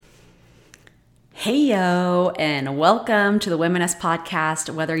Hey yo, and welcome to the Womeness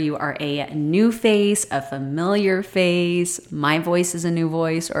Podcast. Whether you are a new face, a familiar face, my voice is a new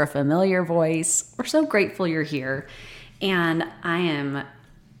voice, or a familiar voice, we're so grateful you're here. And I am,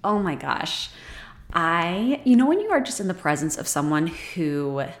 oh my gosh, when you are just in the presence of someone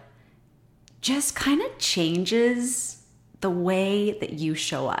who just kind of changes the way that you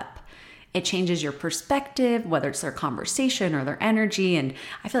show up. It changes your perspective, whether it's their conversation or their energy. And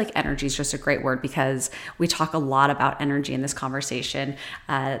I feel like energy is just a great word because we talk a lot about energy in this conversation.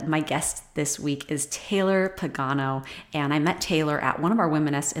 My guest this week is Taylor Pagano. And I met Taylor at one of our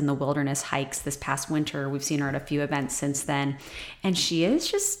Womeness in the Wilderness hikes this past winter. We've seen her at a few events since then. And she is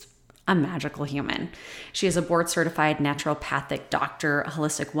just a magical human. She is a board certified naturopathic doctor, a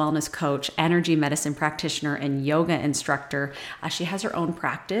holistic wellness coach, energy medicine practitioner, and yoga instructor. She has her own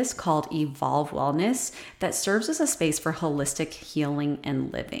practice called Evolve Wellness that serves as a space for holistic healing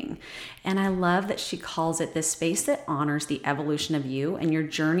and living. And I love that she calls it this space that honors the evolution of you and your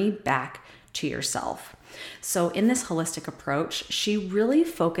journey back to yourself. So in this holistic approach, she really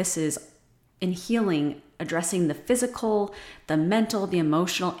focuses in healing, addressing the physical, the mental, the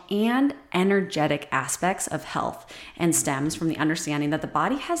emotional, and energetic aspects of health, and stems from the understanding that the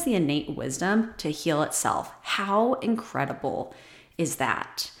body has the innate wisdom to heal itself. How incredible is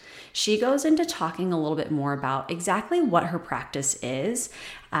that? She goes into talking a little bit more about exactly what her practice is,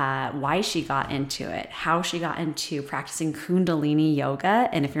 why she got into it, how she got into practicing Kundalini yoga.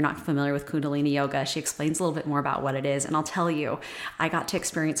 And if you're not familiar with Kundalini yoga, she explains a little bit more about what it is. And I'll tell you, I got to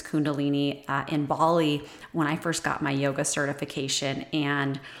experience Kundalini in Bali when I first got my yoga certification.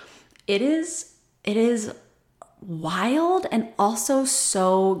 And it is wild and also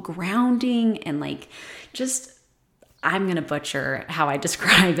so grounding and I'm going to butcher how I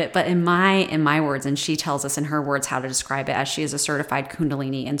describe it, but in my words, and she tells us in her words how to describe it as she is a certified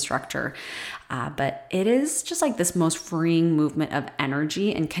Kundalini instructor. But it is just like this most freeing movement of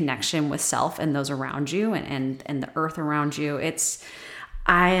energy and connection with self and those around you and the earth around you.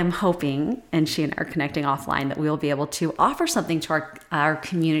 I am hoping, and she and I are connecting offline, that we will be able to offer something to our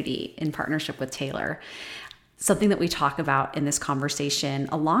community in partnership with Taylor. Something that we talk about in this conversation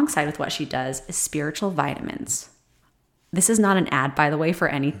alongside with what she does is spiritual vitamins. This is not an ad, by the way, for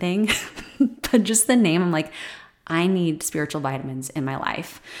anything, but just the name, I'm like, I need spiritual vitamins in my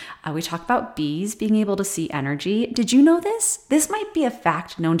life. We talk about bees being able to see energy. Did you know this? This might be a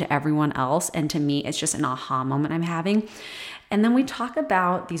fact known to everyone else, and to me, it's just an aha moment I'm having. And then we talk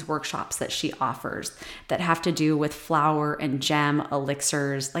about these workshops that she offers that have to do with flower and gem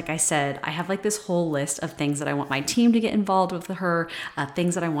elixirs. Like I said, I have this whole list of things that I want my team to get involved with her,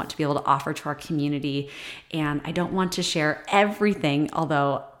 things that I want to be able to offer to our community. And I don't want to share everything,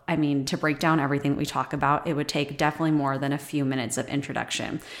 although to break down everything that we talk about, it would take definitely more than a few minutes of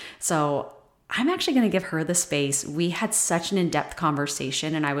introduction. So I'm actually going to give her the space. We had such an in-depth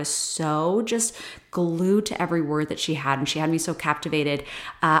conversation and I was so just glued to every word that she had, and she had me so captivated.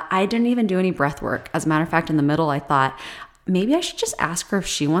 I didn't even do any breath work. As a matter of fact, in the middle, I thought, maybe I should just ask her if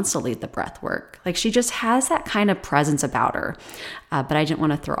she wants to lead the breath work. She just has that kind of presence about her. But I didn't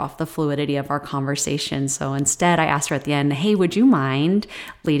want to throw off the fluidity of our conversation. So instead, I asked her at the end, hey, would you mind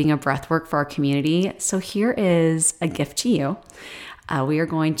leading a breath work for our community? So here is a gift to you. We are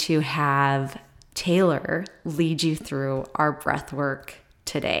going to have Taylor lead you through our breath work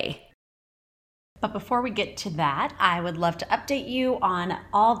today. But before we get to that, I would love to update you on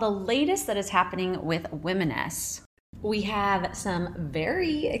all the latest that is happening with Womeness. We have some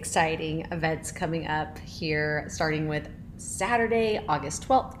very exciting events coming up here, starting with Saturday, August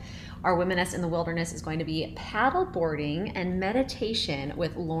 12th. Our Womeness in the Wilderness is going to be paddle boarding and meditation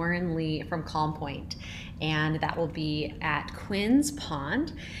with Lauren Lee from Calm Point. And that will be at Quinn's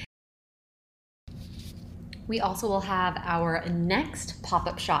Pond. We also will have our next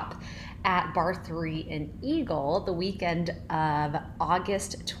pop-up shop at Bar 3 in Eagle the weekend of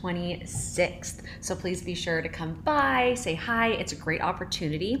August 26th. So please be sure to come by, say hi. It's a great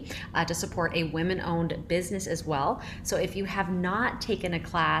opportunity to support a women-owned business as well. So if you have not taken a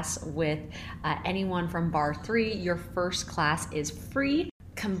class with anyone from Bar 3, your first class is free.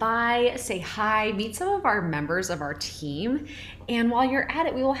 Come by, say hi, meet some of our members of our team. And while you're at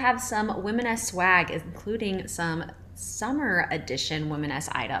it, we will have some Womeness swag, including some summer edition Womeness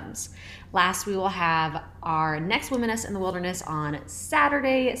items. Last, we will have our next Womeness in the Wilderness on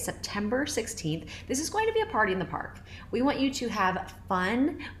Saturday, September 16th. This is going to be a party in the park. We want you to have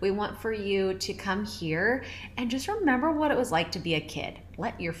fun. We want for you to come here and just remember what it was like to be a kid.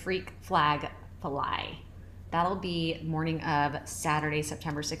 Let your freak flag fly. That'll be morning of Saturday,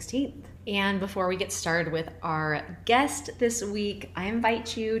 September 16th. And before we get started with our guest this week, I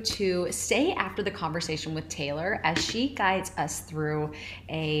invite you to stay after the conversation with Taylor as she guides us through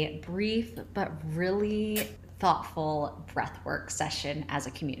a brief but really thoughtful breathwork session as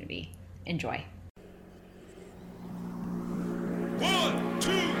a community. Enjoy. 1,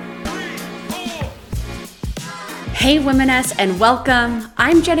 2, 3, 4. Hey Womeness, and welcome.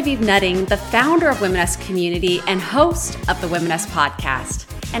 I'm Genevieve Nutting, the founder of Womeness Community and host of the Womeness Podcast.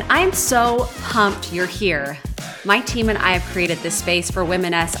 And I'm so pumped you're here. My team and I have created this space for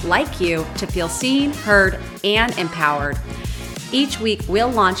Womeness like you to feel seen, heard, and empowered. Each week, we'll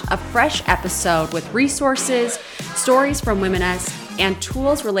launch a fresh episode with resources, stories from Womeness, and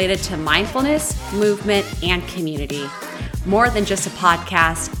tools related to mindfulness, movement, and community. More than just a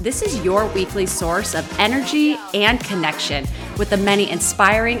podcast, this is your weekly source of energy and connection with the many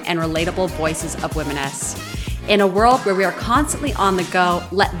inspiring and relatable voices of Womeness. In a world where we are constantly on the go,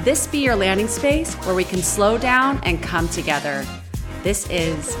 let this be your landing space where we can slow down and come together. This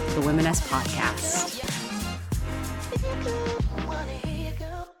is the Womeness Podcast.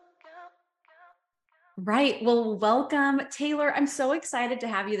 Right. Well, welcome, Taylor. I'm so excited to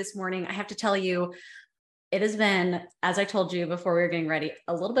have you this morning. I have to tell you, it has been, as I told you before we were getting ready,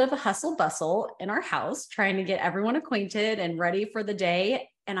 a little bit of a hustle bustle in our house, trying to get everyone acquainted and ready for the day.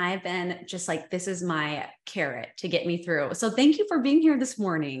 And I have been just like, this is my carrot to get me through. So thank you for being here this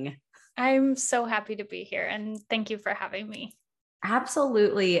morning. I'm so happy to be here. And thank you for having me.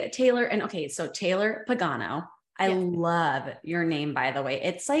 Absolutely. Taylor. And okay, so Taylor Pagano. I love your name, by the way.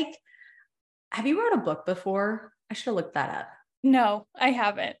 It's like, have you wrote a book before? I should have looked that up. No, I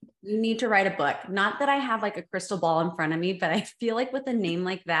haven't. You need to write a book. Not that I have like a crystal ball in front of me, but I feel like with a name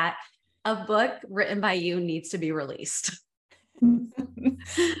like that, a book written by you needs to be released.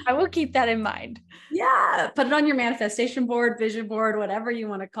 I will keep that in mind. Yeah. Put it on your manifestation board, vision board, whatever you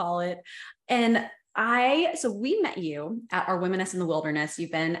want to call it. And so we met you at our Womeness in the Wilderness. You've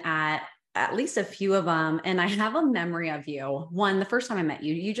been at least a few of them. And I have a memory of you. One, the first time I met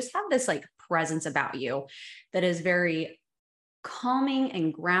you, you just have this like presence about you that is very calming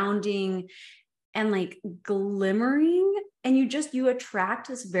and grounding and like glimmering, and you attract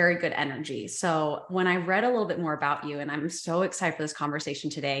this very good energy. So when I read a little bit more about you, and I'm so excited for this conversation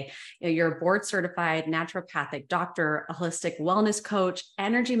today, you're a board certified naturopathic doctor, a holistic wellness coach,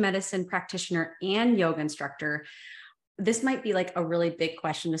 energy medicine practitioner, and yoga instructor. This might be like a really big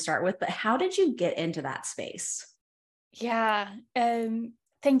question to start with, but how did you get into that space? Yeah.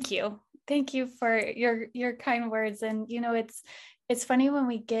 Thank you. Thank you for your kind words. And, it's funny when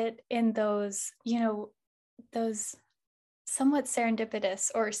we get in those, those somewhat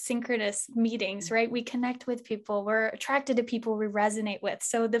serendipitous or synchronous meetings, right? We connect with people, we're attracted to people we resonate with.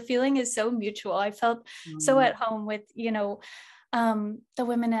 So the feeling is so mutual. I felt so at home with, the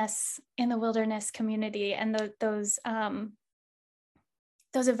Womeness in the Wilderness community and those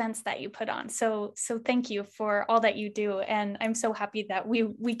events that you put on. So thank you for all that you do. And I'm so happy that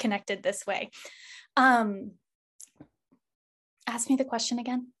we connected this way. Ask me the question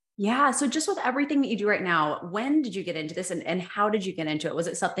again. Yeah. So just with everything that you do right now, when did you get into this and how did you get into it? Was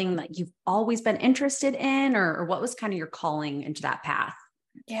it something that you've always been interested in, or what was kind of your calling into that path?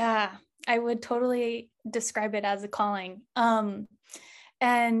 Yeah, I would totally describe it as a calling. And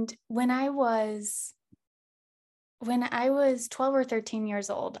when I was 12 or 13 years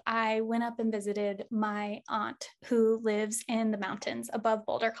old, I went up and visited my aunt who lives in the mountains above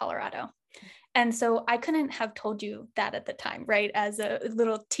Boulder, Colorado. And so I couldn't have told you that at the time, right? As a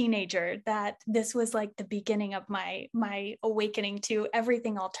little teenager, that this was like the beginning of my awakening to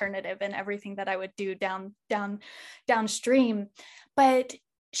everything alternative and everything that I would do downstream. But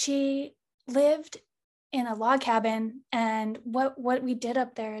she lived in a log cabin, and what we did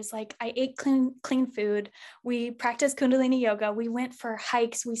up there is like I ate clean food. We practiced Kundalini yoga. We went for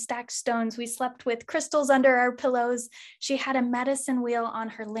hikes. We stacked stones. We slept with crystals under our pillows. She had a medicine wheel on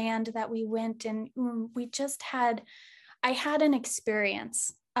her land that we went, and I had an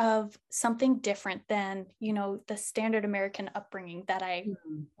experience of something different than, the standard American upbringing that I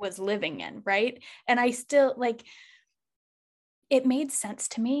was living in, right? And I still it made sense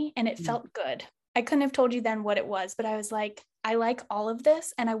to me and it felt good. I couldn't have told you then what it was, but I was like, I like all of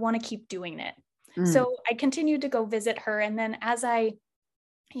this and I want to keep doing it. So I continued to go visit her. And then as I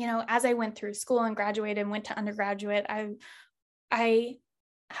went through school and graduated and went to undergraduate, I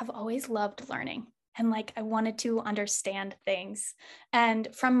have always loved learning and I wanted to understand things.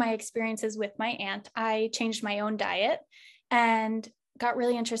 And from my experiences with my aunt, I changed my own diet and got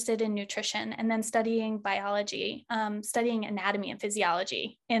really interested in nutrition, and then studying biology, studying anatomy and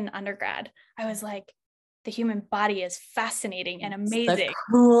physiology in undergrad. I was like, the human body is fascinating and It's the amazing.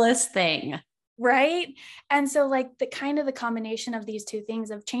 coolest thing. Right. And so like the combination of these two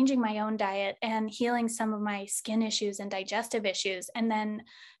things of changing my own diet and healing some of my skin issues and digestive issues, and then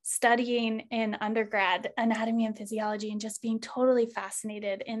studying in undergrad anatomy and physiology and just being totally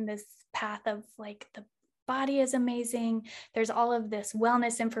fascinated in this path of like the body is amazing. There's all of this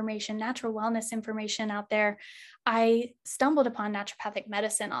wellness information, natural wellness information out there. I stumbled upon naturopathic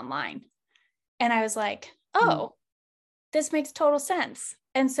medicine online and I was like, oh, this makes total sense.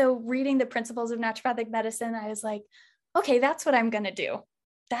 And so reading the principles of naturopathic medicine, I was like, okay, that's what I'm going to do.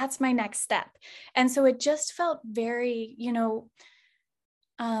 That's my next step. And so it just felt very,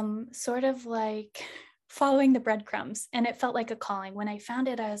 sort of like following the breadcrumbs. And it felt like a calling. When I found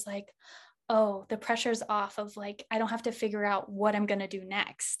it, I was like, oh, the pressure's off of like, I don't have to figure out what I'm going to do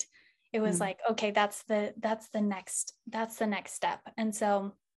next. It was like, okay, that's the next step. And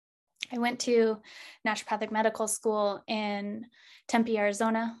so I went to naturopathic medical school in Tempe,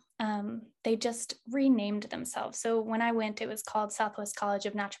 Arizona. They just renamed themselves. So when I went, it was called Southwest College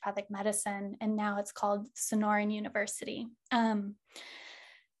of Naturopathic Medicine, and now it's called Sonoran University.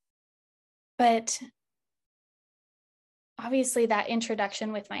 But obviously that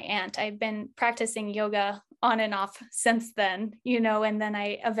introduction with my aunt, I've been practicing yoga on and off since then, and then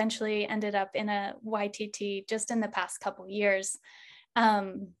I eventually ended up in a YTT just in the past couple years.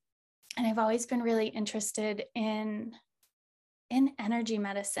 And I've always been really interested in energy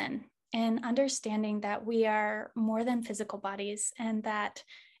medicine and understanding that we are more than physical bodies, and that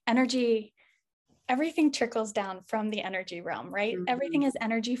energy, everything trickles down from the energy realm, right? Everything is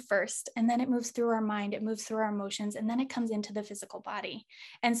energy first, and then it moves through our mind, it moves through our emotions, and then it comes into the physical body.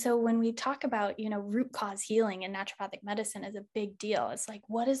 And so when we talk about, root cause healing in naturopathic medicine is a big deal. It's like,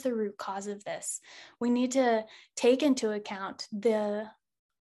 what is the root cause of this? We need to take into account the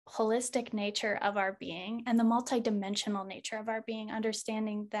holistic nature of our being and the multidimensional nature of our being,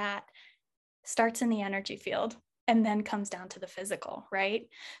 understanding that starts in the energy field and then comes down to the physical, right?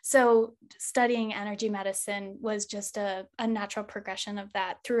 So studying energy medicine was just a natural progression of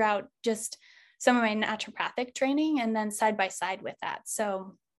that throughout just some of my naturopathic training, and then side by side with that.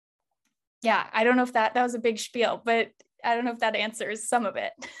 So yeah, I don't know if that was a big spiel, but I don't know if that answers some of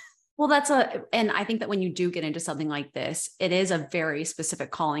it. Well, and I think that when you do get into something like this, it is a very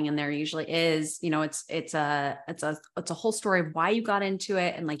specific calling, and there usually is, it's a whole story of why you got into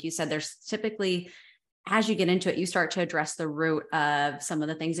it. And like you said, there's typically, as you get into it, you start to address the root of some of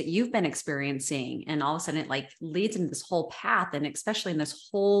the things that you've been experiencing. And all of a sudden it like leads into this whole path. And especially in this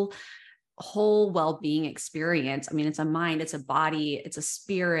whole well-being experience. I mean, it's a mind, it's a body, it's a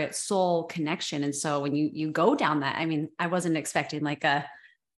spirit, soul connection. And so when you go down that, I mean, I wasn't expecting like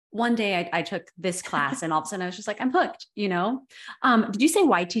one day I took this class and all of a sudden I was just like, I'm hooked, Did you say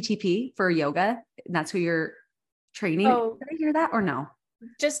YTTP for yoga? That's who you're training? Oh, did I hear that or no?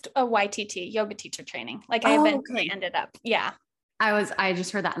 Just a YTT, yoga teacher training. Like I eventually ended up. Yeah. I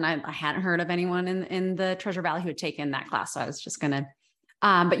just heard that, and I hadn't heard of anyone in the Treasure Valley who had taken that class. So I was just going to,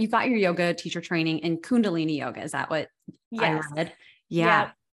 but you got your yoga teacher training in Kundalini yoga. Is that what Yes. I read?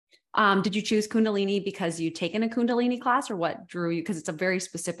 Yeah. Yep. Did you choose Kundalini because you'd taken a Kundalini class, or what drew you? Because it's a very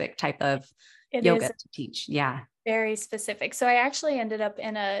specific type of yoga to teach. Yeah. Very specific. So I actually ended up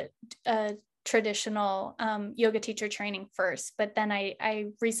in a traditional yoga teacher training first, but then I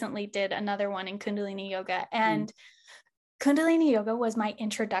recently did another one in Kundalini yoga, and Kundalini yoga was my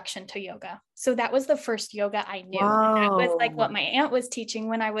introduction to yoga. So that was the first yoga I knew. That was like what my aunt was teaching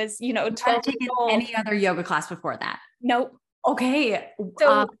when I was, 12 years old. Any other yoga class before that? Nope. Okay.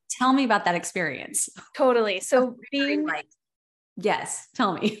 So tell me about that experience. Totally. So being yes,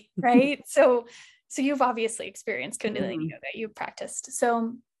 tell me. Right. So you've obviously experienced Kundalini yoga, you've practiced.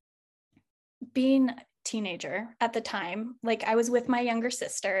 So being a teenager at the time, like I was with my younger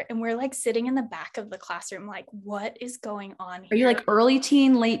sister and we're like sitting in the back of the classroom, like, what is going on here? Are you like early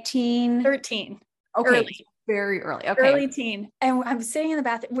teen, late teen? 13. Okay. Early. Very early. Okay. Early teen. And I'm sitting in the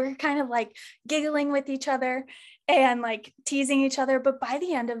bathroom. We're kind of like giggling with each other and like teasing each other. But by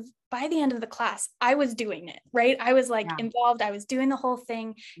the end of the class, I was doing it, right? I was like involved. I was doing the whole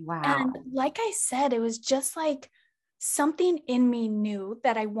thing. Wow. And like I said, it was just like something in me knew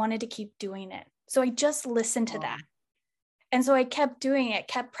that I wanted to keep doing it. So I just listened to that. And so I kept doing it,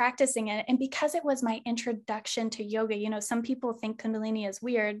 kept practicing it. And because it was my introduction to yoga, some people think Kundalini is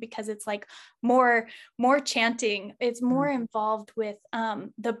weird because it's like more chanting. It's more involved with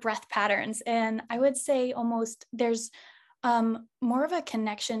the breath patterns. And I would say almost there's more of a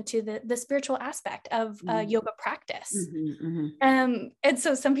connection to the spiritual aspect of yoga practice. And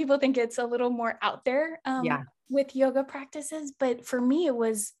so some people think it's a little more out there with yoga practices. But for me, it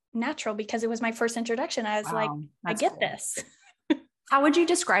was natural because it was my first introduction. I was like, Wow, I that's get cool. this. How would you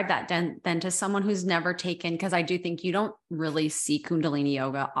describe that then to someone who's never taken, because I do think you don't really see Kundalini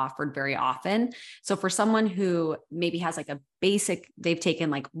yoga offered very often. So for someone who maybe has like a basic, they've taken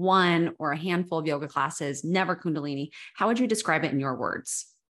like one or a handful of yoga classes, never Kundalini, how would you describe it in your words?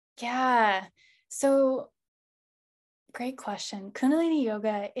 Yeah. So great question. Kundalini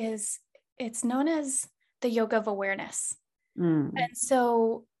yoga it's known as the yoga of awareness. Mm. And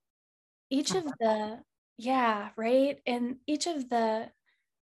so each of the, yeah, right. And each of the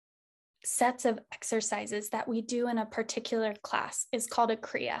sets of exercises that we do in a particular class is called a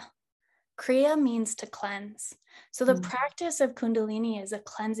kriya. Kriya means to cleanse. So the practice of Kundalini is a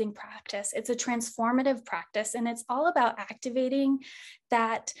cleansing practice. It's a transformative practice, and it's all about activating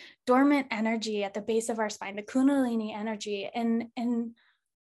that dormant energy at the base of our spine, the Kundalini energy, and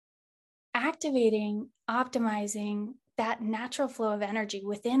activating, optimizing that natural flow of energy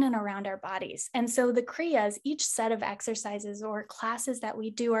within and around our bodies. And so the Kriyas, each set of exercises or classes that we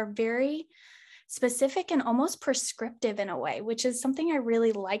do are very specific and almost prescriptive in a way, which is something I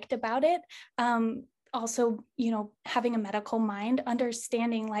really liked about it. Also, having a medical mind,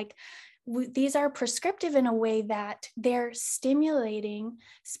 understanding like these are prescriptive in a way that they're stimulating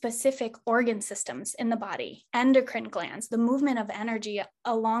specific organ systems in the body, endocrine glands, the movement of energy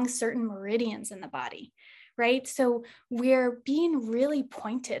along certain meridians in the body, right? So we're being really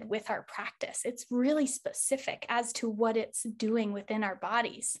pointed with our practice. It's really specific as to what it's doing within our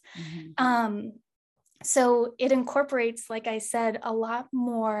bodies. Mm-hmm. So it incorporates, like I said, a lot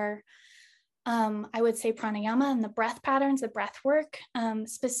more, I would say, pranayama and the breath patterns, the breath work,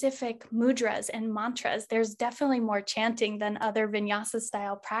 specific mudras and mantras. There's definitely more chanting than other vinyasa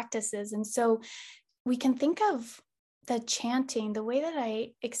style practices. And so we can think of the chanting, the way that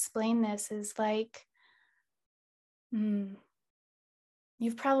I explain this is like,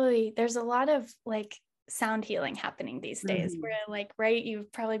 there's a lot of like sound healing happening these days Mm-hmm. where like, right,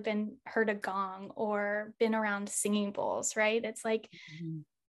 you've probably heard a gong or been around singing bowls, right? It's like Mm-hmm.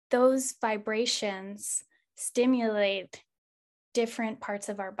 those vibrations stimulate different parts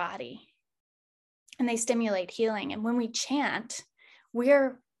of our body and they stimulate healing. And when we chant,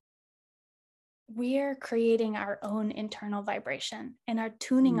 we're creating our own internal vibration and are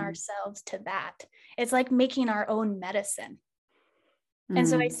tuning ourselves to that. It's like making our own medicine. And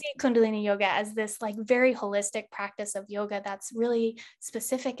so I Mm-hmm. see Kundalini yoga as this like very holistic practice of yoga that's really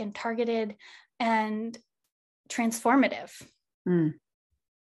specific and targeted and transformative. Mm.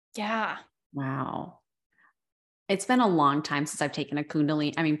 Yeah. Wow. It's been a long time since I've taken a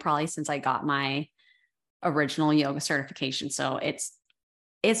Kundalini. I mean, probably since I got my original yoga certification. So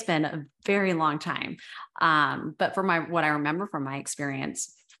it's been a very long time. But for what I remember from my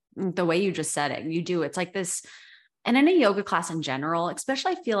experience, the way you just said it, you do, it's like this, and in a yoga class in general,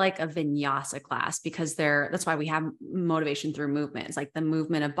 especially I feel like a vinyasa class, because that's why we have motivation through movement. It's like the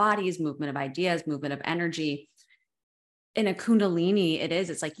movement of bodies, movement of ideas, movement of energy. In a Kundalini,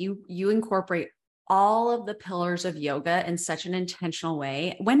 it's like you incorporate all of the pillars of yoga in such an intentional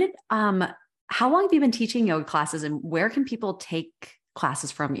way. How long have you been teaching yoga classes, and where can people take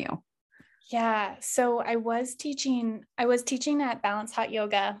classes from you? Yeah. So I was teaching at Balance Hot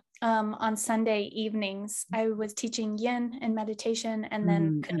Yoga on Sunday evenings. I was teaching yin and meditation and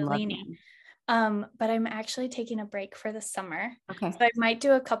then I love Kundalini. you. But I'm actually taking a break for the summer. Okay. So I might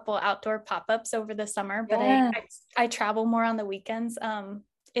do a couple outdoor pop-ups over the summer, but Yeah. I travel more on the weekends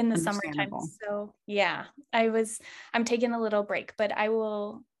in the summertime. Understandable. So yeah, I'm taking a little break, but I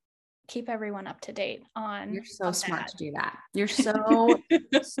will keep everyone up to date You're on so smart that. to do that. You're so,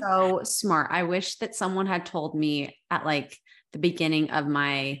 so smart. I wish that someone had told me at like the beginning of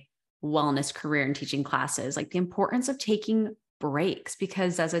my wellness career and teaching classes, like the importance of taking breaks,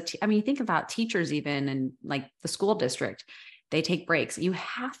 because I mean, think about teachers, even in like the school district, they take breaks. You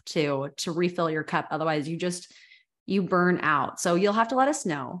have to refill your cup. Otherwise you burn out. So you'll have to let us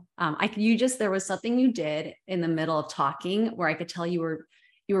know. There was something you did in the middle of talking where I could tell you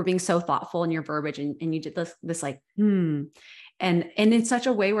were being so thoughtful in your verbiage, and you did this like, and in such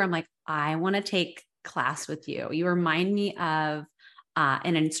a way where I'm like, I want to take class with you. You remind me of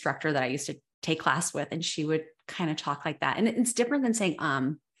an instructor that I used to take class with, and she would kind of talk like that. And it's different than saying,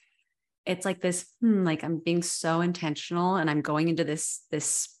 it's like this, like I'm being so intentional and I'm going into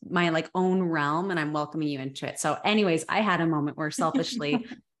this my like own realm and I'm welcoming you into it. So anyways, I had a moment where selfishly,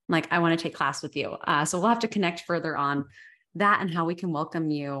 I'm like, I want to take class with you. So we'll have to connect further on that and how we can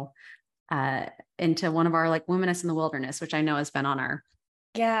welcome you uh, into one of our like Womeness in the Wilderness, which I know has been on our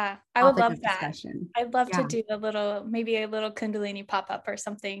Yeah, I would topic love of that. discussion. I'd love to Yeah. do maybe a little Kundalini pop-up or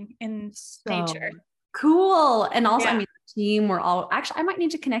something in So nature. Cool. And also, I Yeah. mean, the team, we're all actually, I might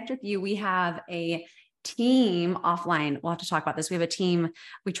need to connect with you. We have a team offline. We'll have to talk about this. We have a team.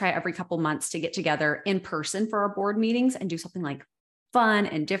 We try every couple months to get together in person for our board meetings and do something like fun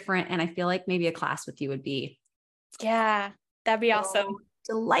and different. And I feel like maybe a class with you would be Yeah. That'd be awesome. so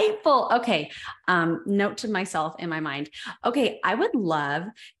delightful. Okay. Note to myself in my mind. Okay. I would love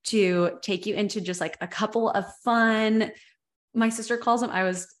to take you into just like a couple of fun, my sister calls them. I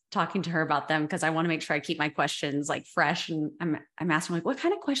was talking to her about them because I want to make sure I keep my questions like fresh. And I'm asking like, what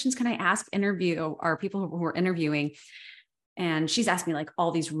kind of questions can I ask interview or people who are interviewing? And she's asked me like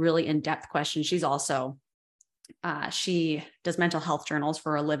all these really in-depth questions. She's also, she does mental health journals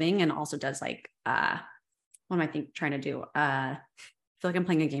for a living and also does like, what am I trying to do? I feel like I'm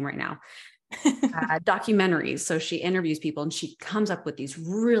playing a game right now. Documentaries. So she interviews people and she comes up with these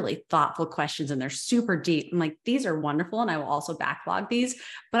really thoughtful questions and they're super deep. I'm like, these are wonderful. And I will also backlog these,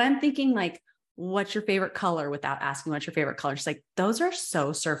 but I'm thinking like, what's your favorite color without asking what's your favorite color? She's like, those are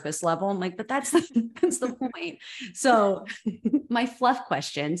so surface level. I'm like, but that's the point. So my fluff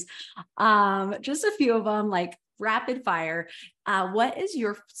questions, just a few of them, like rapid fire. What is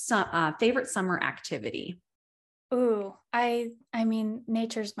your favorite summer activity? Ooh, I mean,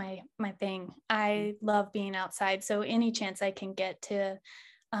 nature's my thing. I love being outside. So any chance I can get to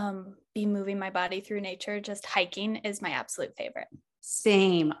be moving my body through nature, just hiking is my absolute favorite.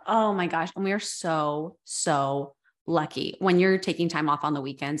 Same. Oh my gosh. And we are so lucky. When you're taking time off on the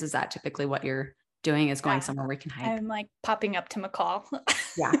weekends, is that typically what you're doing is going Yeah. somewhere we can hike? I'm like popping up to McCall.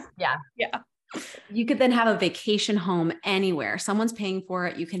 Yeah. Yeah. Yeah. You could then have a vacation home anywhere. Someone's paying for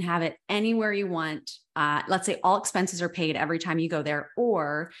it. You can have it anywhere you want. Let's say all expenses are paid every time you go there,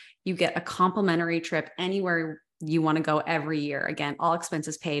 or you get a complimentary trip anywhere you want to go every year. Again, all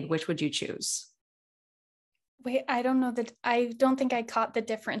expenses paid. Which would you choose? Wait, I don't know that I don't think I caught the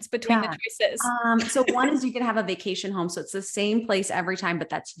difference between the Yeah. choices. So one is you can have a vacation home. So it's the same place every time, but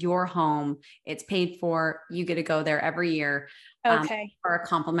that's your home. It's paid for. You get to go there every year, Okay. for a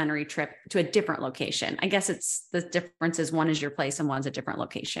complimentary trip to a different location. I guess it's the difference is one is your place and one's a different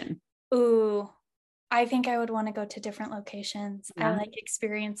location. Ooh, I think I would want to go to different locations. I Yeah. like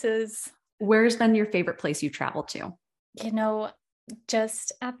experiences. Where's been your favorite place you traveled to? You know,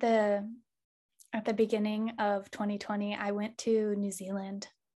 just at the beginning of 2020, I went to New Zealand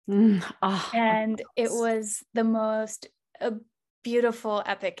Oh, and it was the most beautiful,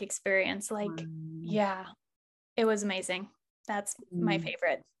 epic experience. Like, um, yeah, it was amazing. That's my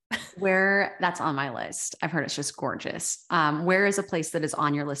favorite. where that's on my list. I've heard it's just gorgeous. Where is a place that is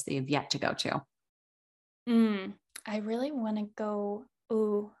on your list that you've yet to go to? Mm, I really want to go.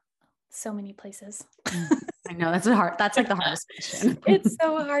 Ooh, so many places. I know that's like the hardest question. It's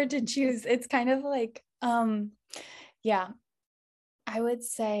so hard to choose. It's kind of like, yeah, I would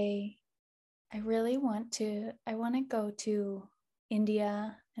say I want to go to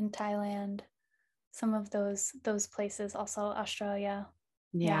India and Thailand, some of those places, also Australia.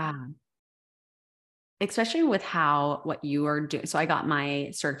 Yeah. Yeah. Especially with what you are doing. So I got my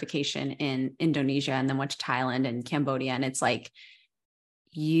certification in Indonesia and then went to Thailand and Cambodia. And it's like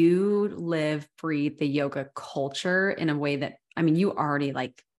you live, breathe the yoga culture in a way that, I mean, you already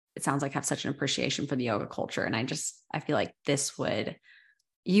like, it sounds like have such an appreciation for the yoga culture. And I feel like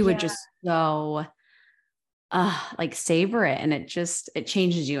you would Yeah. just so, like savor it. And it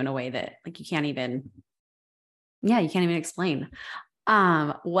changes you in a way that like you can't even explain.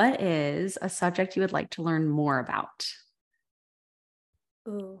 What is a subject you would like to learn more about?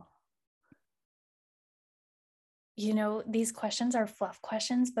 Ooh. These questions are fluff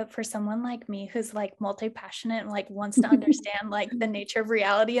questions, but for someone like me who's like multi-passionate and like wants to understand like the nature of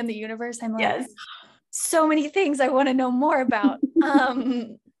reality and the universe, I'm like, Yes. so many things I want to know more about.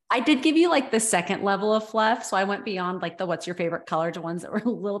 I did give you like the second level of fluff. So I went beyond like the what's your favorite color to ones that were a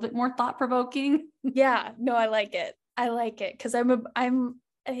little bit more thought provoking. Yeah, no, I like it. I like it because I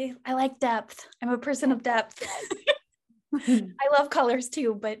like depth. I'm a person of depth. I love colors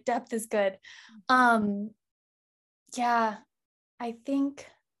too, but depth is good. Um, yeah, I think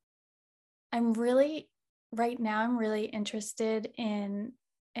I'm really right now I'm really interested in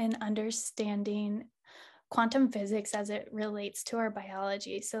understanding quantum physics as it relates to our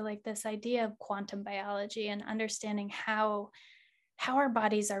biology. So like this idea of quantum biology and understanding how our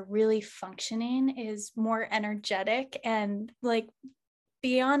bodies are really functioning is more energetic and like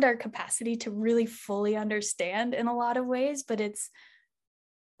beyond our capacity to really fully understand in a lot of ways, but it's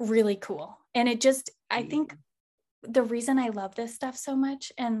really cool. And I think the reason I love this stuff so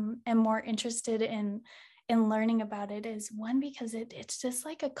much and am more interested in learning about it is one, because it's just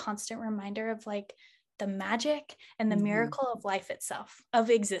like a constant reminder of like the magic and the Mhm. miracle of life itself, of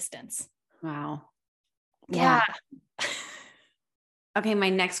existence. Wow. Yeah. Yeah. Okay, my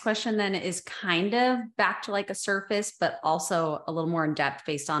next question then is kind of back to like a surface, but also a little more in depth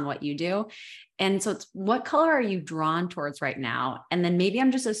based on what you do. And so it's what color are you drawn towards right now? And then maybe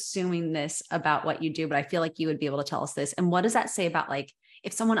I'm just assuming this about what you do, but I feel like you would be able to tell us this. And what does that say about like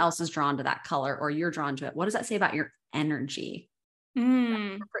if someone else is drawn to that color or you're drawn to it? What does that say about your energy?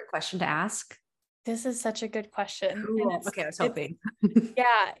 Mm, Great question to ask. this is such a good question. And Cool. Okay, I was it's, hoping.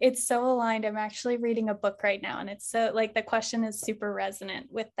 yeah, it's so aligned. I'm actually reading a book right now, and it's so like the question is super resonant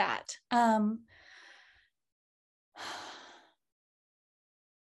with that.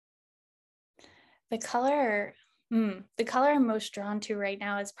 The color, the color I'm most drawn to right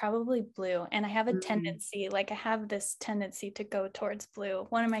now is probably blue. And I have a Mm. tendency, like I have this tendency to go towards blue.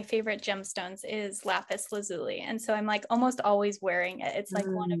 One of my favorite gemstones is lapis lazuli. And so I'm like almost always wearing it. It's like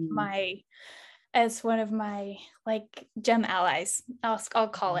Mm. one of my like gem allies, I'll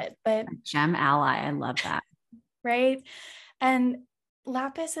call it. But A gem ally. I love that. right. And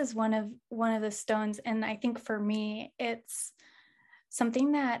lapis is one of the stones. And I think for me, it's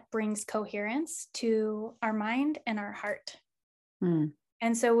something that brings coherence to our mind and our heart. Mm.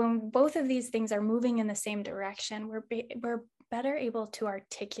 And so when both of these things are moving in the same direction, we're better able to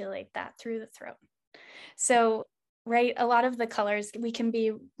articulate that through the throat. So, right, a lot of the colors we can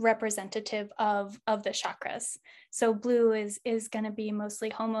be representative of the chakras. So blue is going to be mostly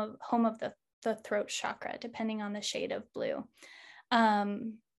home of the throat chakra, depending on the shade of blue.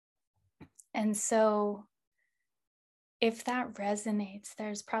 And so if that resonates,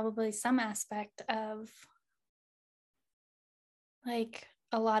 there's probably some aspect of like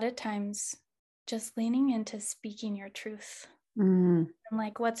a lot of times just leaning into speaking your truth Mm. and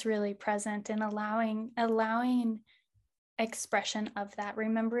like what's really present and allowing expression of that,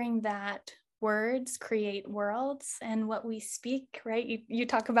 remembering that words create worlds and what we speak, right? You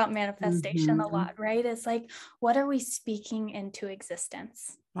talk about manifestation a Mhm. lot, right? It's like, what are we speaking into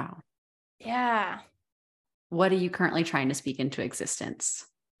existence? Wow. Yeah. What are you currently trying to speak into existence?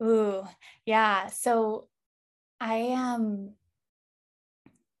 Ooh, yeah. So I am,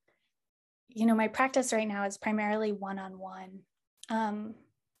 my practice right now is primarily one-on-one. Um,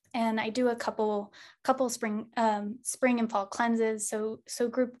 and I do a couple spring and fall cleanses, so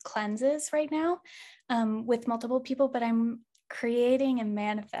group cleanses right now with multiple people. But I'm creating and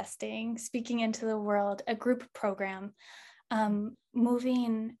manifesting, speaking into the world, a group program,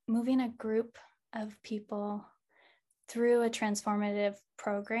 moving a group of people through a transformative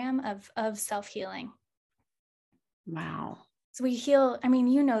program of self-healing. Wow. So we heal, I mean,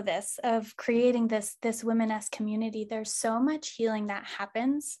 you know this, of creating this women-esque community. There's so much healing that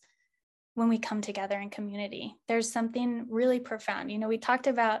happens when we come together in community. There's something really profound. We talked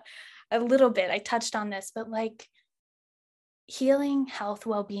about a little bit, I touched on this, but like healing, health,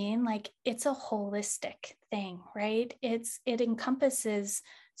 well-being, like it's a holistic thing, right? It encompasses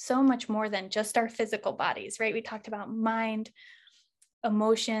so much more than just our physical bodies, right? We talked about mind,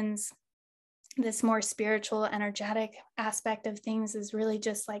 emotions. This more spiritual, energetic aspect of things is really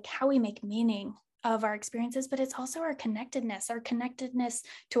just like how we make meaning of our experiences, but it's also our connectedness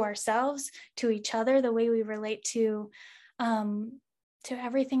to ourselves, to each other, the way we relate to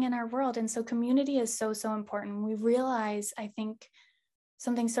everything in our world. And so community is so, so important. We realize, I think,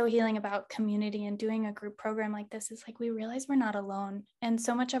 something so healing about community and doing a group program like this is like we realize we're not alone. And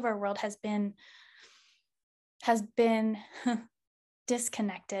so much of our world has been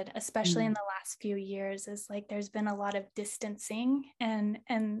disconnected, especially in Mm. the last few years, is like there's been a lot of distancing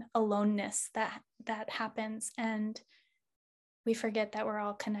and aloneness that happens, and we forget that we're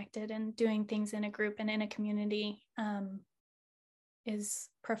all connected, and doing things in a group and in a community is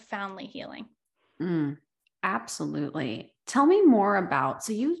profoundly healing. Mm. Absolutely. Tell me more about,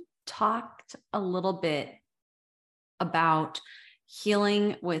 so you talked a little bit about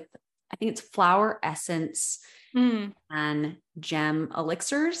healing with, I think it's flower essence Mm. and gem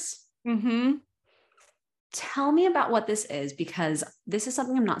elixirs. Mm-hmm. Tell me about what this is, because this is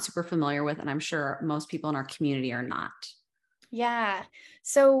something I'm not super familiar with, and I'm sure most people in our community are not. Yeah.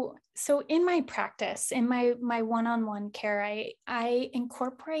 So in my practice, in my one-on-one care, I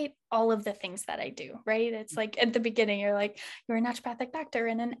incorporate all of the things that I do, right? It's like at the beginning, you're like, you're a naturopathic doctor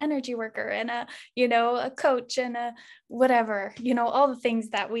and an energy worker and a coach and a whatever, all the things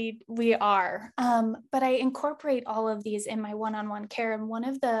that we are. But I incorporate all of these in my one-on-one care. And one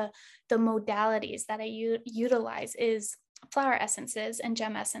of the modalities that I utilize is flower essences and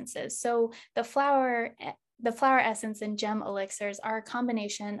gem essences. So the flower essence and gem elixirs are a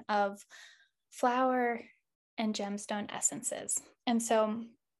combination of flower and gemstone essences. And so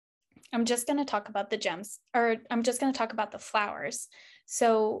I'm just going to talk about the gems, or I'm just going to talk about the flowers.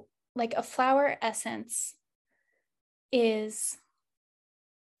 So like a flower essence is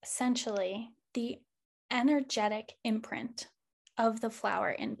essentially the energetic imprint of the flower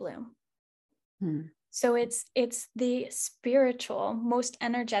in bloom. Hmm. So it's the spiritual, most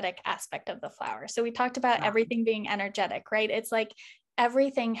energetic aspect of the flower. So we talked about everything being energetic, right? It's like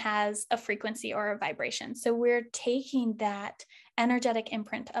everything has a frequency or a vibration. So we're taking that energetic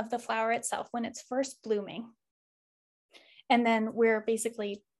imprint of the flower itself when it's first blooming, and then we're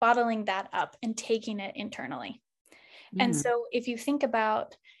basically bottling that up and taking it internally. And so if you think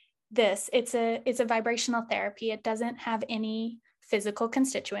about this, it's a vibrational therapy. It doesn't have any physical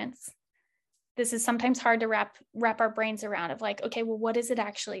constituents. This is sometimes hard to wrap our brains around, of like, okay, well, what is it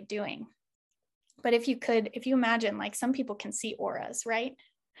actually doing? But if you imagine, like, some people can see auras, right?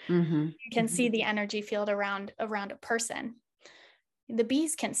 Mm-hmm. You can see the energy field around a person. The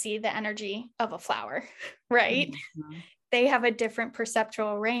bees can see the energy of a flower, right? Mm-hmm. They have a different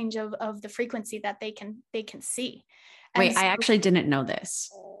perceptual range of the frequency that they can see. And Wait, I actually didn't know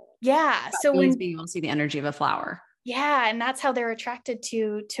this. yeah, so Bees when being able to see the energy of a flower. yeah, and that's how they're attracted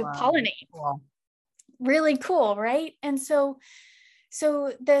to Wow. pollinate. Cool. Really cool, right? And so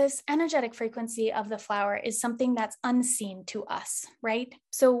this energetic frequency of the flower is something that's unseen to us, right?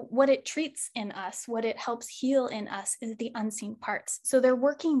 So what it treats in us, what it helps heal in us, is the unseen parts. So they're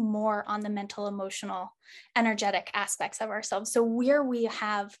working more on the mental, emotional, energetic aspects of ourselves. So where we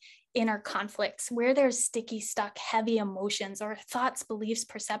have inner conflicts, where there's sticky, stuck, heavy emotions or thoughts, beliefs,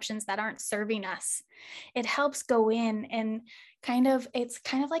 perceptions that aren't serving us, it helps go in and it's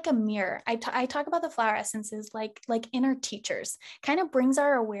kind of like a mirror. I talk about the flower essences like inner teachers, kind of brings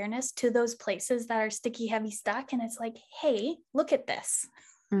our awareness to those places that are sticky, heavy, stuck. And it's like, hey, look at this.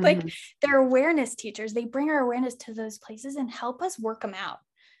 Mm-hmm. Like, they're awareness teachers. They bring our awareness to those places and help us work them out,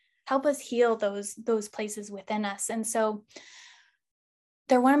 help us heal those places within us. And so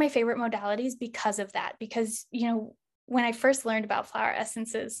they're one of my favorite modalities because of that. Because, when I first learned about flower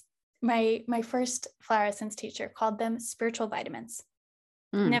essences, my first flower essence teacher called them spiritual vitamins.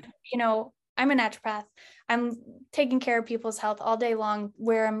 And if, I'm a naturopath, I'm taking care of people's health all day long,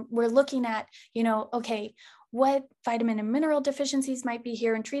 where we're looking at, okay, what vitamin and mineral deficiencies might be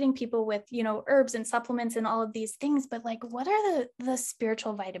here, and treating people with, herbs and supplements and all of these things. But like, what are the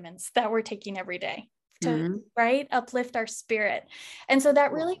spiritual vitamins that we're taking every day to, right, uplift our spirit? And so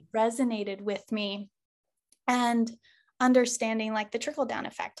that really resonated with me. And understanding like the trickle down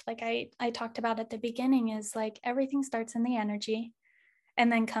effect, like I talked about at the beginning, is like everything starts in the energy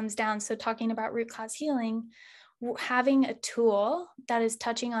and then comes down. So talking about root cause healing, having a tool that is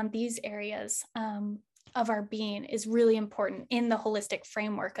touching on these areas of our being is really important in the holistic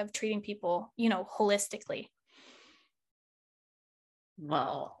framework of treating people, holistically.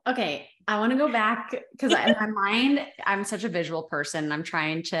 Well, okay. I want to go back because in my mind, I'm such a visual person. And I'm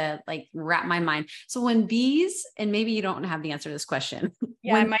trying to like wrap my mind. So when bees, and maybe you don't have the answer to this question.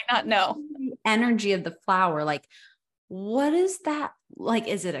 Yeah, I might not know. The energy of the flower, like, what is that? Like,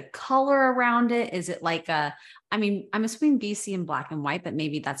 is it a color around it? Is it like I'm assuming bees see in black and white, but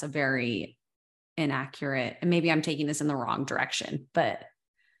maybe that's a very inaccurate, and maybe I'm taking this in the wrong direction, but.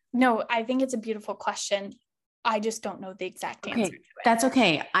 No, I think it's a beautiful question. I just don't know the exact answer to it. That's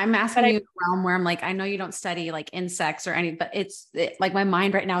okay. I'm asking you in a realm where I'm like, I know you don't study like insects or any, but like my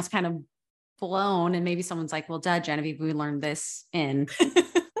mind right now is kind of blown. And maybe someone's like, well, duh, Genevieve, we learned this in,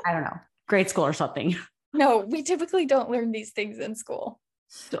 I don't know, grade school or something. No, we typically don't learn these things in school.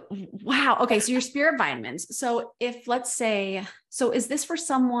 So, wow. Okay. So your spirit vitamins. So if let's say, so is this for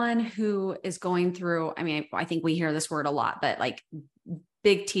someone who is going through, I think we hear this word a lot, but like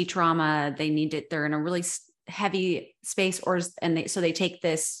big T trauma, they need it. They're in a really heavy space, so they take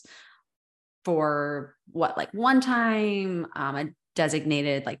this for what, like one time, a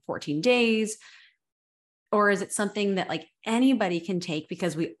designated like 14 days, or is it something that like anybody can take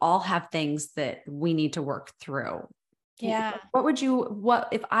because we all have things that we need to work through? Yeah. What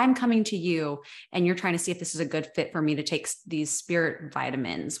if I'm coming to you and you're trying to see if this is a good fit for me to take these spirit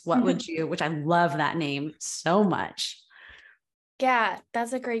vitamins, what would you, which I love that name so much. Yeah,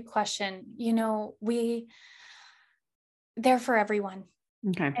 that's a great question. They're for everyone.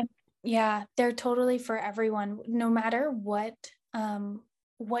 Okay. And yeah, they're totally for everyone, no matter what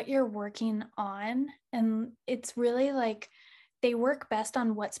you're working on. And it's really like they work best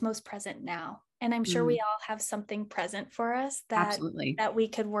on what's most present now. And I'm sure we all have something present for us Absolutely. that we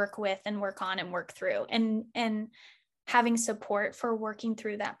could work with and work on and work through. And having support for working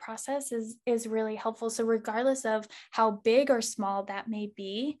through that process is really helpful. So regardless of how big or small that may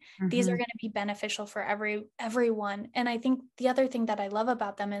be, these are going to be beneficial for everyone. And I think the other thing that I love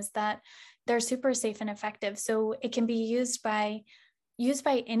about them is that they're super safe and effective. So it can be used by, used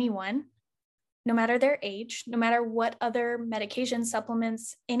by anyone, no matter their age, no matter what other medication,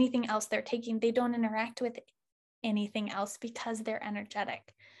 supplements, anything else they're taking. They don't interact with anything else because they're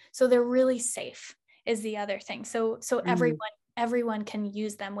energetic. So they're really safe is the other thing. So Mm. everyone can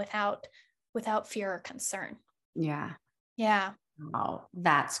use them without fear or concern. Yeah. Yeah. Oh,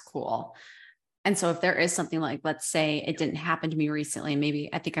 that's cool. And so if there is something like, let's say it didn't happen to me recently, maybe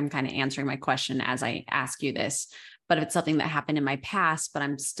I think I'm kind of answering my question as I ask you this, but if it's something that happened in my past, but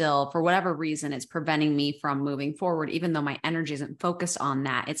I'm still, for whatever reason, it's preventing me from moving forward, even though my energy isn't focused on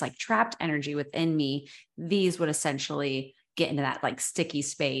that, it's like trapped energy within me. These would essentially get into that like sticky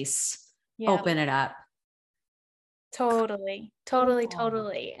space, Yeah. open it up. Totally, totally, Cool.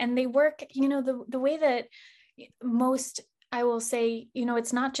 totally. And they work, the way that most, I will say,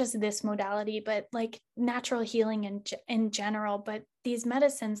 it's not just this modality, but like natural healing in general, but these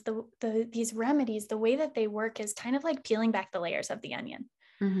medicines, these remedies, the way that they work is kind of like peeling back the layers of the onion.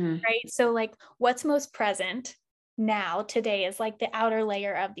 Mm-hmm. Right? So like what's most present now today is like the outer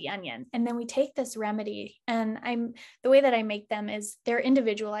layer of the onion. And then we take this remedy, and the way that I make them is they're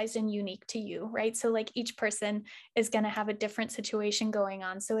individualized and unique to you, right? So like each person is going to have a different situation going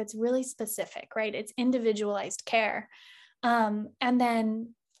on. So it's really specific, right? It's individualized care. And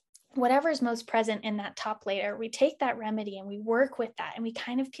then whatever's most present in that top layer, we take that remedy and we work with that and we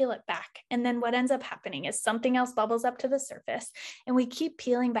kind of peel it back. And then what ends up happening is something else bubbles up to the surface and we keep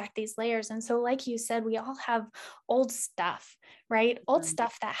peeling back these layers. And so, like you said, we all have old stuff, right? Old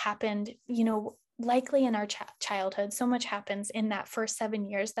stuff that happened, likely in our childhood. So much happens in that first 7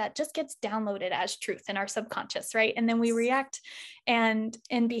 years that just gets downloaded as truth in our subconscious, right? And then we react and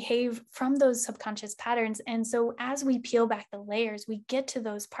behave from those subconscious patterns. And so as we peel back the layers, we get to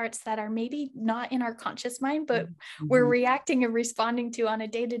those parts that are maybe not in our conscious mind, but we're Mm-hmm. reacting and responding to on a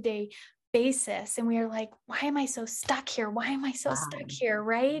day-to-day basis. And we are like, why am I so stuck here? Why am I so Wow. stuck here?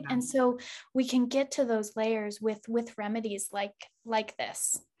 Right. Yeah. And so we can get to those layers with remedies like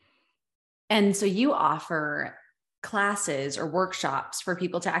this. And so you offer classes or workshops for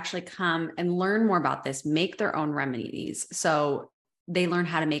people to actually come and learn more about this, make their own remedies. So they learn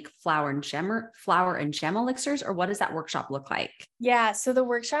how to make flower and gem elixirs, or what does that workshop look like? Yeah, so the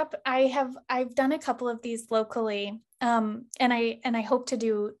workshop I've done a couple of these locally, and I hope to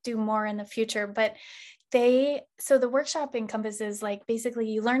do more in the future. But so the workshop encompasses like basically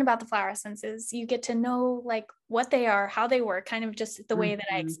you learn about the flower essences, you get to know like what they are, how they work, kind of just the way that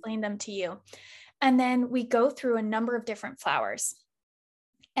I Mm-hmm. explained them to you, and then we go through a number of different flowers.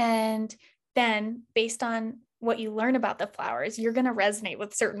 And then based on what you learn about the flowers, you're going to resonate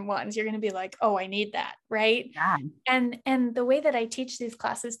with certain ones. You're going to be like, oh, I need that. Right. Yeah. And the way that I teach these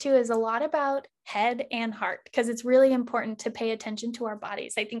classes too is a lot about head and heart, because it's really important to pay attention to our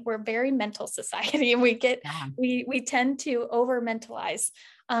bodies. I think we're a very mental society, and Yeah. we tend to over mentalize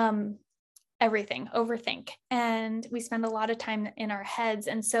everything, overthink, and we spend a lot of time in our heads.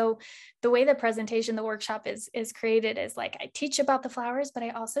 And so the way the workshop is created is like I teach about the flowers, but I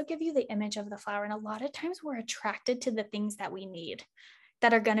also give you the image of the flower. And a lot of times we're attracted to the things that we need,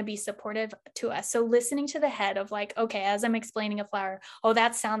 that are going to be supportive to us. So listening to the head of like, okay, as I'm explaining a flower, oh,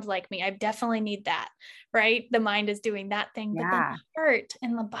 that sounds like me. I definitely need that, right? The mind is doing that thing. But then Yeah. the heart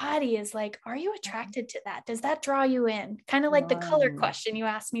and the body is like, are you attracted to that? Does that draw you in? Kind of like the color Whoa. question you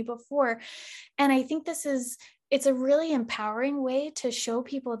asked me before. And I think it's a really empowering way to show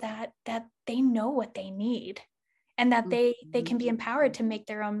people that they know what they need, and that they can be empowered to make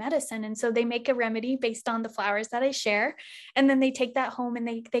their own medicine. And so they make a remedy based on the flowers that I share. And then they take that home and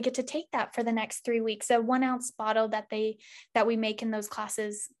they get to take that for the next 3 weeks. A 1 ounce bottle that we make in those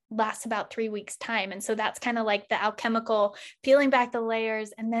classes lasts about 3 weeks time. And so that's kind of like the alchemical peeling back the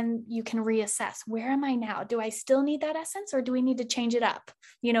layers. And then you can reassess, where am I now? Do I still need that essence, or do we need to change it up?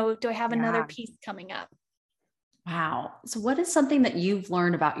 Do I have another Yeah. piece coming up? Wow. So what is something that you've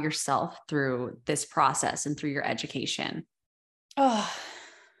learned about yourself through this process and through your education? Oh,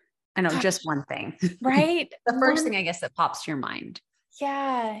 I know gosh, just one thing. right. The first thing I guess that pops to your mind.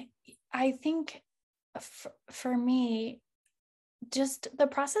 Yeah, I think for me, just the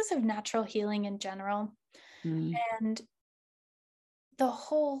process of natural healing in general, Mm. and the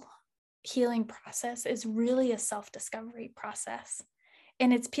whole healing process is really a self-discovery process.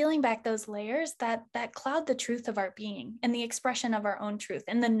 And it's peeling back those layers that cloud the truth of our being and the expression of our own truth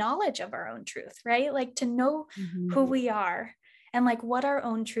and the knowledge of our own truth, right? Like to know who Mhm. we are and like what our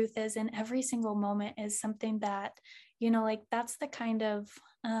own truth is in every single moment is something that, like that's the kind of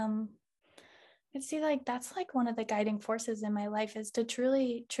I'd see like that's like one of the guiding forces in my life, is to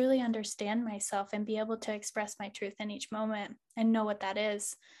truly, truly understand myself and be able to express my truth in each moment and know what that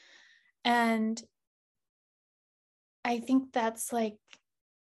is. And I think that's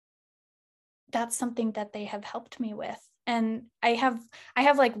something that they have helped me with. And I have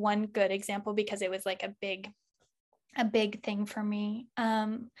like one good example because it was like a big thing for me.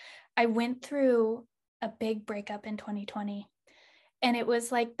 I went through a big breakup in 2020, and it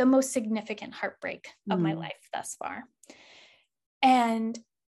was like the most significant heartbreak of my life thus far. And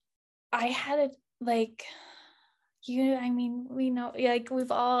I had it like, I mean, we know, like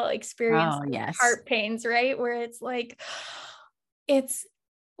we've all experienced Yes. heart pains, right? Where it's like, it's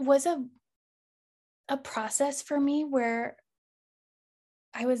was a process for me where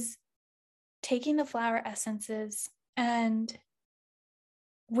I was taking the flower essences, and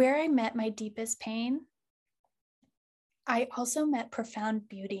where I met my deepest pain, I also met profound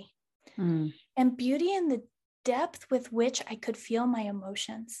beauty, and beauty in the depth with which I could feel my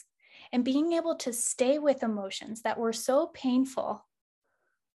emotions, and being able to stay with emotions that were so painful,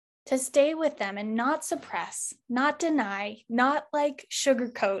 to stay with them and not suppress, not deny, not like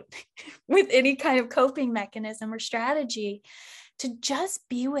sugarcoat with any kind of coping mechanism or strategy, to just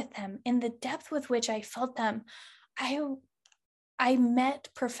be with them in the depth with which I felt them. I met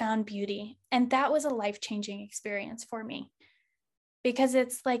profound beauty, and that was a life-changing experience for me, because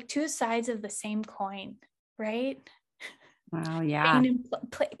it's like two sides of the same coin, right? Wow. Yeah.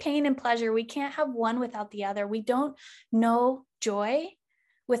 Pain and pleasure. We can't have one without the other. We don't know joy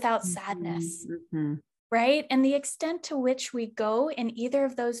without sadness, right? And the extent to which we go in either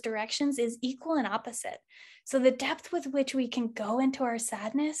of those directions is equal and opposite. So the depth with which we can go into our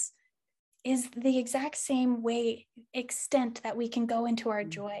sadness is the exact same extent that we can go into our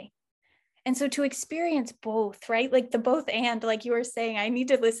joy. And so to experience both, right? Like the both and, like you were saying, I need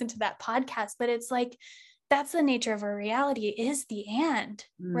to listen to that podcast, but it's like, that's the nature of our reality, is the and,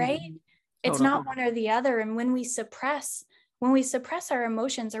 right? It's not one or the other. And when we suppress our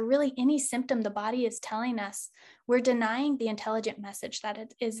emotions, or really any symptom the body is telling us, we're denying the intelligent message that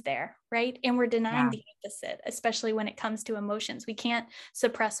it is there, right? And we're denying the opposite, especially when it comes to emotions. We can't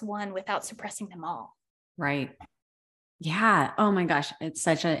suppress one without suppressing them all. Right. Yeah. Oh my gosh. It's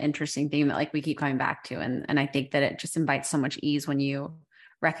such an interesting theme that like we keep coming back to. And I think that it just invites so much ease when you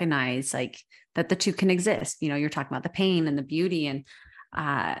recognize like that the two can exist. You're talking about the pain and the beauty. And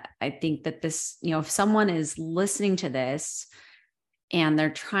I think that this, if someone is listening to this and they're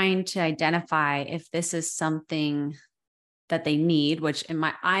trying to identify if this is something that they need, which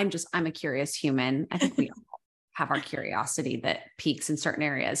I'm a curious human. I think we all have our curiosity that peaks in certain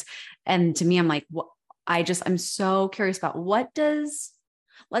areas. And to me, I'm like, I'm so curious about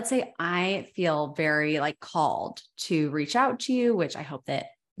let's say I feel very like called to reach out to you, which I hope that,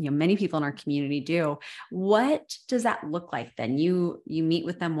 many people in our community do. What does that look like then? You meet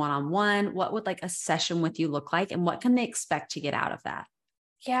with them one-on-one. What would like a session with you look like? And what can they expect to get out of that?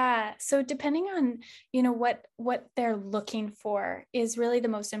 Yeah. So depending on, what they're looking for is really the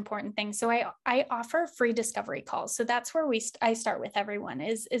most important thing. So I offer free discovery calls. So that's where I start with everyone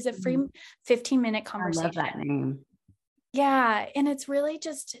is a free 15-minute conversation. I love that name. Yeah. And it's really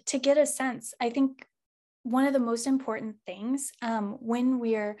just to get a sense. I think one of the most important things when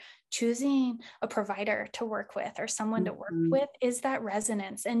we're choosing a provider to work with or someone to work with is that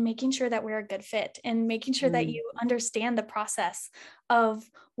resonance, and making sure that we're a good fit, and making sure that you understand the process of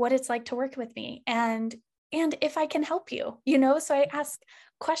what it's like to work with me, and if I can help you, so I ask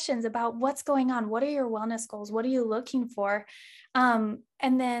questions about what's going on, what are your wellness goals, what are you looking for, and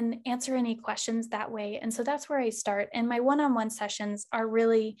then answer any questions that way. And so that's where I start. And my one-on-one sessions are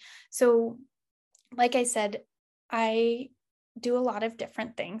really, so like I said, I do a lot of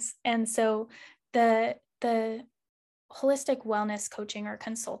different things. And so the holistic wellness coaching or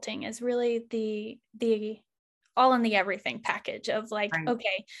consulting is really the all in the everything package of like, right.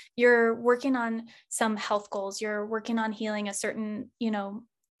 Okay, you're working on some health goals, you're working on healing a certain,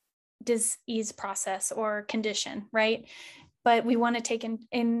 disease process or condition, right? But we want to take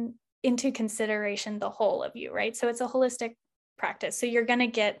into consideration the whole of you, right? So it's a holistic practice. So you're going to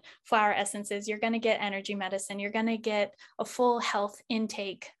get flower essences, you're going to get energy medicine, you're going to get a full health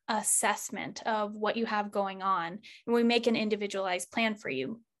intake assessment of what you have going on. And we make an individualized plan for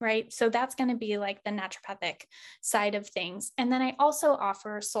you, right? So that's going to be like the naturopathic side of things. And then I also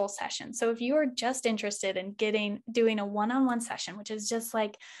offer soul sessions. So if you are just interested in doing a one-on-one session, which is just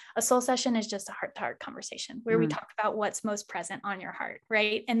like a soul session is just a heart-to-heart conversation where we talk about what's most present on your heart,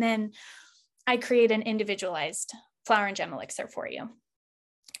 right? And then I create an individualized flower and gem elixir for you.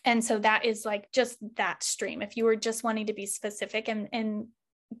 And so that is like just that stream. If you were just wanting to be specific and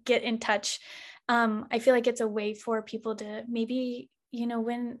get in touch, I feel like it's a way for people to maybe,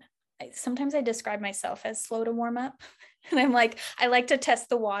 sometimes I describe myself as slow to warm up. And I'm like, I like to test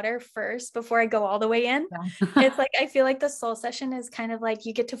the water first before I go all the way in. It's Yeah. like, I feel like the soul session is kind of like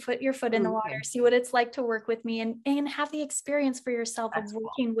you get to put your foot in the water, Okay. see what it's like to work with me, and have the experience for yourself of That's cool.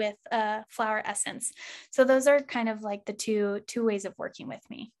 working with flower essence. So those are kind of like the two ways of working with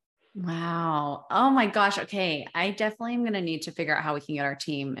me. Wow. Oh my gosh. Okay. I definitely am going to need to figure out how we can get our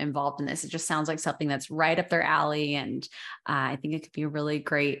team involved in this. It just sounds like something that's right up their alley. And I think it could be a really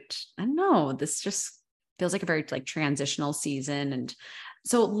great, I don't know, this just feels like a very like transitional season. And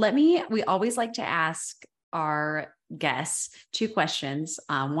so we always like to ask our guests two questions.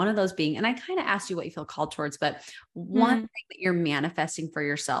 One of those being, and I kind of asked you what you feel called towards, but one Mm, thing that you're manifesting for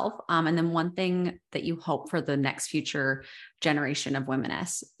yourself, and then one thing that you hope for the next future generation of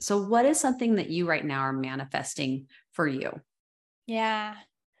womeness. So, what is something that you right now are manifesting for you? yeah.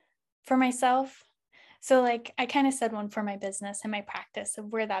 For myself, so like I kind of said one for my business and my practice of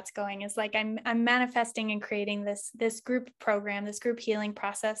where that's going is like I'm manifesting and creating this group program, this group healing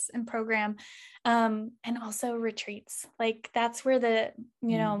process and program, and also retreats. Like that's where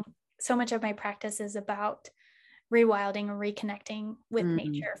so much of my practice is about rewilding and reconnecting with Mm,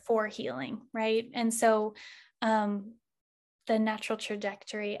 nature for healing, right? And so um the natural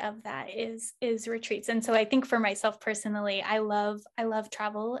trajectory of that is retreats. And so I think for myself personally, I love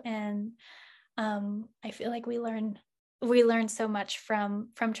travel, and I feel like we learn so much from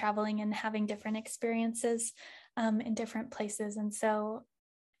traveling and having different experiences in different places. And so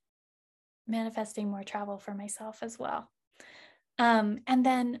manifesting more travel for myself as well. And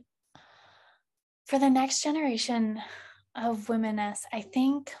then for the next generation of womeness, I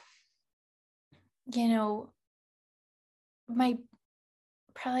think, you know, my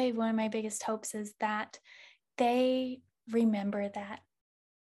probably one of my biggest hopes is that they remember that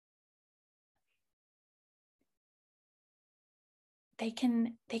they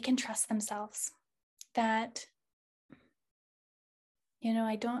can trust themselves, that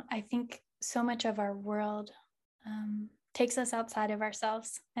I think so much of our world takes us outside of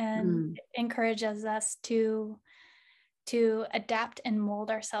ourselves and mm, encourages us to adapt and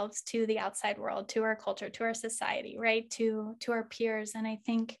mold ourselves to the outside world, to our culture, to our society, right, to our peers. And I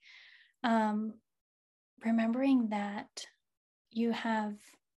think um, remembering that you have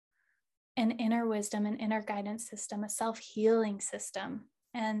an inner wisdom, an inner guidance system, a self-healing system,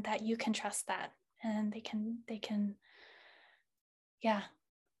 and that you can trust that, and they can yeah,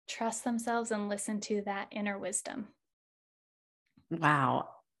 trust themselves and listen to that inner wisdom. wow.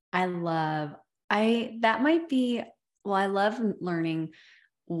 I love, that might be, well, I love learning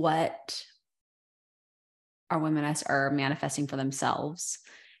what our women are manifesting for themselves,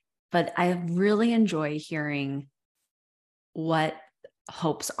 but I really enjoy hearing what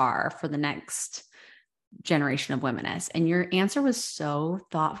hopes are for the next generation of womeness. And your answer was so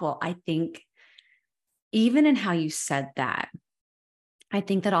thoughtful. I think even in how you said that, I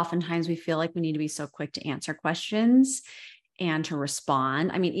think that oftentimes we feel like we need to be so quick to answer questions and to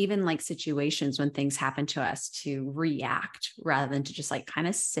respond. I mean, even like situations when things happen to us to react rather than to just like kind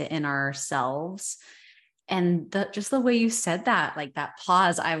of sit in ourselves. And just the way you said that, like that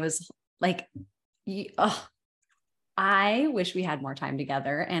pause, I was like, oh, I wish we had more time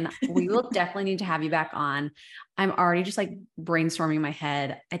together, and we will definitely need to have you back on. I'm already just like brainstorming in my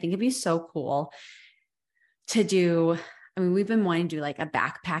head. I think it'd be so cool to do. I mean, we've been wanting to do like a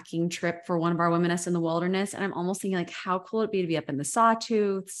backpacking trip for one of our womeness in the wilderness. And I'm almost thinking like how cool it'd be to be up in the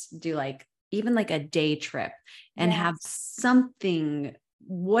sawtooths, do like even like a day trip and have Yes, something,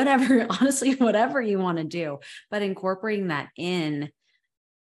 whatever, honestly, whatever you want to do, but incorporating that in,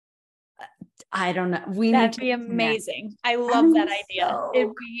 I don't know. We need that'd to be connect. amazing. I I love that mean, idea. so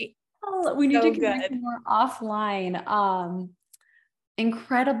It'd be cool. We need to so connect good. more offline.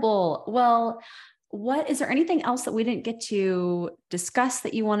 Incredible. Well, what is there anything else that we didn't get to discuss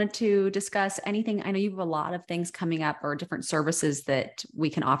that you wanted to discuss? Anything? I know you have a lot of things coming up or different services that we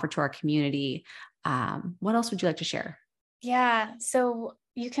can offer to our community. What else would you like to share? Yeah, so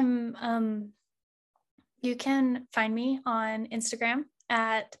you can find me on Instagram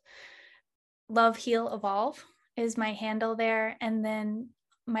at Love Heal Evolve is my handle there, and then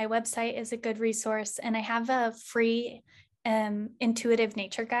my website is a good resource, and I have a free intuitive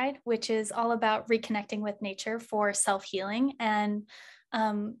nature guide, which is all about reconnecting with nature for self-healing and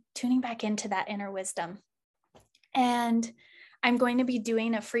tuning back into that inner wisdom. And I'm going to be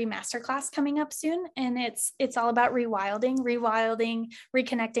doing a free masterclass coming up soon, and it's all about rewilding,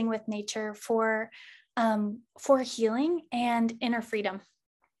 reconnecting with nature for healing and inner freedom.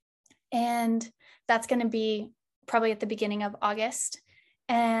 And that's going to be probably at the beginning of August.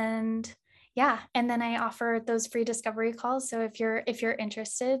 And yeah, and then I offer those free discovery calls. So if you're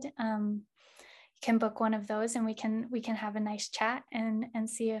interested, can book one of those, and we can have a nice chat and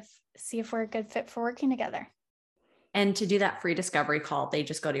see if we're a good fit for working together. And to do that free discovery call, they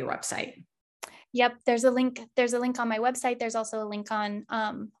just go to your website. Yep. There's a link on my website. There's also a link on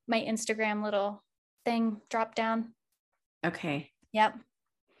my Instagram little thing drop down. Okay. Yep.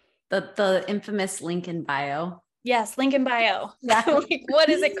 The infamous link in bio. Yes, link in bio. Yeah. Like, what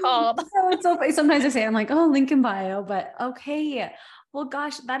is it called? Oh, it's so funny. Sometimes I say, I'm like, oh, link in bio, but okay. Well,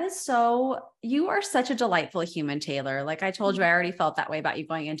 gosh, you are such a delightful human, Taylor. Like I told you, I already felt that way about you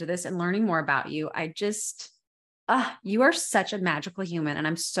going into this and learning more about you. You are such a magical human, and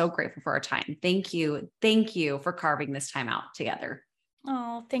I'm so grateful for our time. Thank you. Thank you for carving this time out together.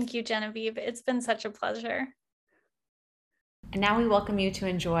 Oh, thank you, Genevieve. It's been such a pleasure. And now we welcome you to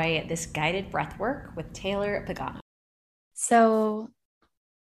enjoy this guided breath work with Taylor Pagano. So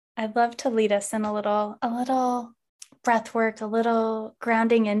I'd love to lead us in a little breath work, a little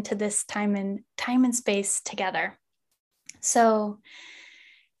grounding into this time and space together. So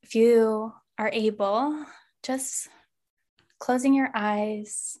if you are able, just closing your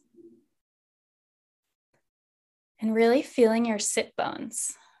eyes and really feeling your sit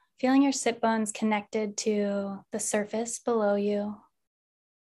bones connected to the surface below you.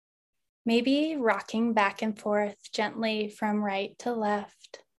 Maybe rocking back and forth gently from right to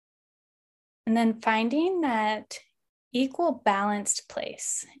left. And then finding that equal balanced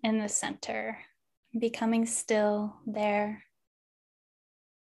place in the center, becoming still there.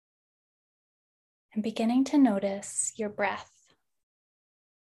 And beginning to notice your breath.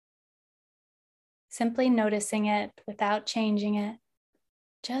 Simply noticing it without changing it.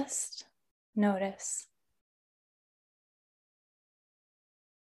 Just notice.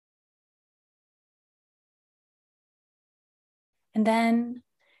 And then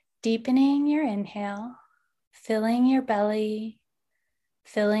deepening your inhale, filling your belly,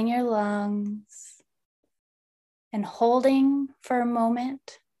 filling your lungs, and holding for a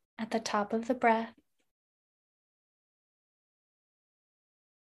moment at the top of the breath.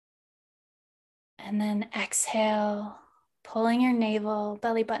 And then exhale, pulling your navel,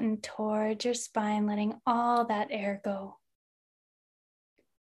 belly button towards your spine, letting all that air go.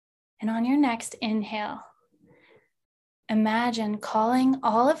 And on your next inhale, imagine calling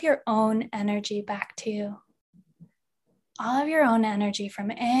all of your own energy back to you. All of your own energy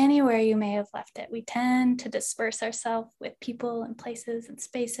from anywhere you may have left it. We tend to disperse ourselves with people and places and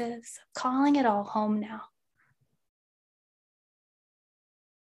spaces, calling it all home now.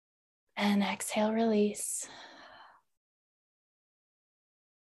 And exhale, release.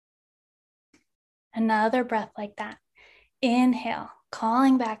 Another breath like that. Inhale,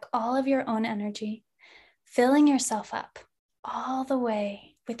 calling back all of your own energy, filling yourself up all the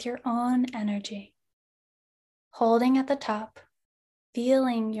way with your own energy. Holding at the top,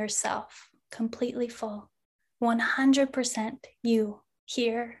 feeling yourself completely full, 100% you,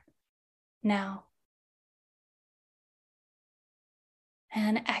 here, now.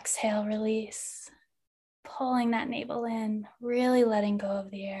 And exhale, release, pulling that navel in, really letting go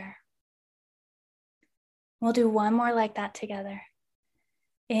of the air. We'll do one more like that together.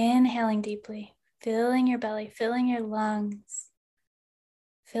 Inhaling deeply, filling your belly, filling your lungs,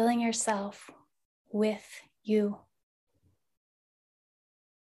 filling yourself with you.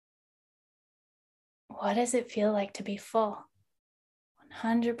 What does it feel like to be full?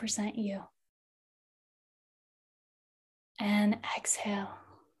 100% you. And exhale.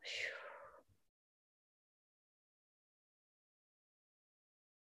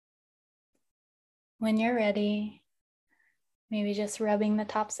 When you're ready, maybe just rubbing the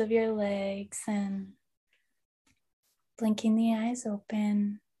tops of your legs and blinking the eyes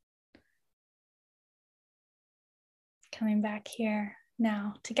open. Coming back here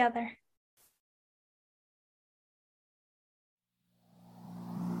now together.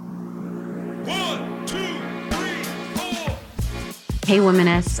 One, two, three, four. Hey,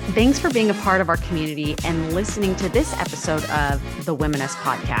 Womeness, thanks for being a part of our community and listening to this episode of the Womeness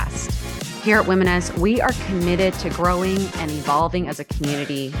Podcast. Here at Womeness, we are committed to growing and evolving as a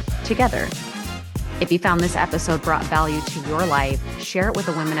community together. If you found this episode brought value to your life, share it with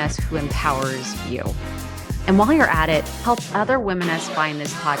a Womeness who empowers you. And while you're at it, help other Womeness find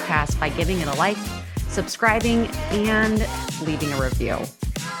this podcast by giving it a like, subscribing, and leaving a review.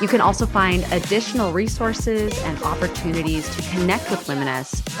 You can also find additional resources and opportunities to connect with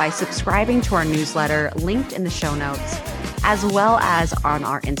Womeness by subscribing to our newsletter linked in the show notes, as well as on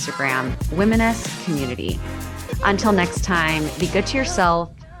our Instagram, Womeness Community. Until next time, be good to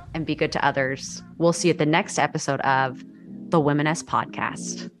yourself and be good to others. We'll see you at the next episode of the Womeness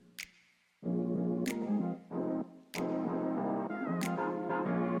Podcast.